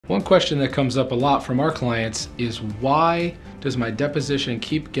One question that comes up a lot from our clients is, why does my deposition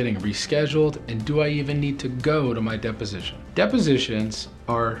keep getting rescheduled, and do I even need to go to my deposition? Depositions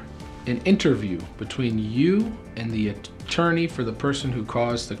are an interview between you and the attorney for the person who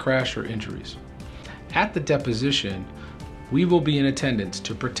caused the crash or injuries. At the deposition, we will be in attendance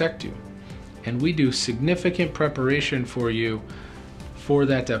to protect you, and we do significant preparation for you for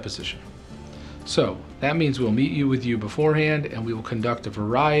that deposition. So that means we'll meet you with you beforehand, and we will conduct a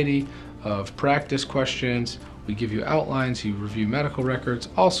variety of practice questions. We give you outlines, you review medical records,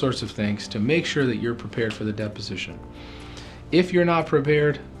 all sorts of things to make sure that you're prepared for the deposition. If you're not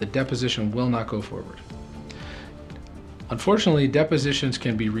prepared, the deposition will not go forward. Unfortunately, depositions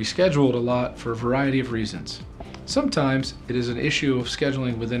can be rescheduled a lot for a variety of reasons. Sometimes it is an issue of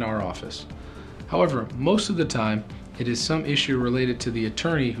scheduling within our office. However, most of the time, it is some issue related to the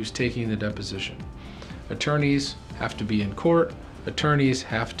attorney who's taking the deposition. Attorneys have to be in court, attorneys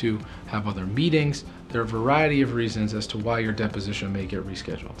have to have other meetings. There are a variety of reasons as to why your deposition may get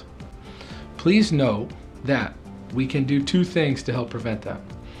rescheduled. Please know that we can do two things to help prevent that.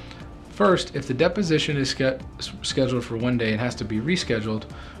 First, if the deposition is scheduled for one day and has to be rescheduled,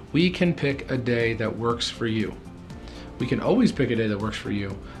 we can pick a day that works for you. We can always pick a day that works for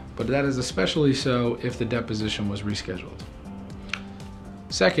you, but that is especially so if the deposition was rescheduled.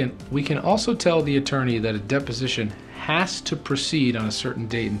 Second, we can also tell the attorney that a deposition has to proceed on a certain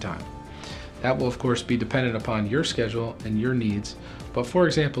date and time. That will of course be dependent upon your schedule and your needs. But for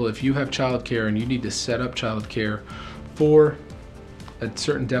example, if you have childcare and you need to set up childcare for a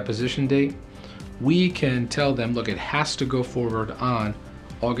certain deposition date, we can tell them, look, it has to go forward on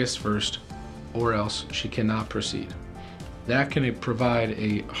August 1st or else she cannot proceed. That can provide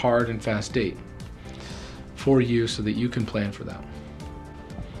a hard and fast date for you so that you can plan for that.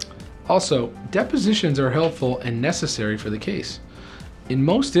 Also, depositions are helpful and necessary for the case. In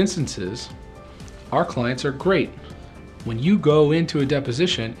most instances, our clients are great. When you go into a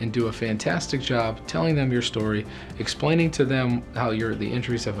deposition and do a fantastic job telling them your story, explaining to them how the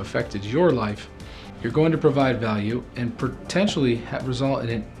injuries have affected your life, you're going to provide value and potentially result in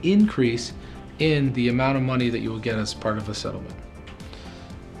an increase in the amount of money that you will get as part of a settlement.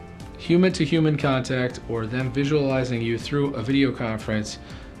 Human-to-human contact, or them visualizing you through a video conference,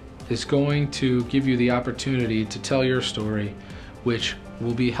 is going to give you the opportunity to tell your story, which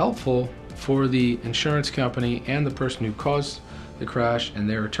will be helpful for the insurance company and the person who caused the crash and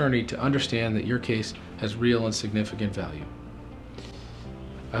their attorney to understand that your case has real and significant value.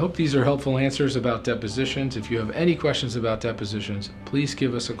 I hope these are helpful answers about depositions. If you have any questions about depositions, please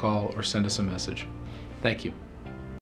give us a call or send us a message. Thank you.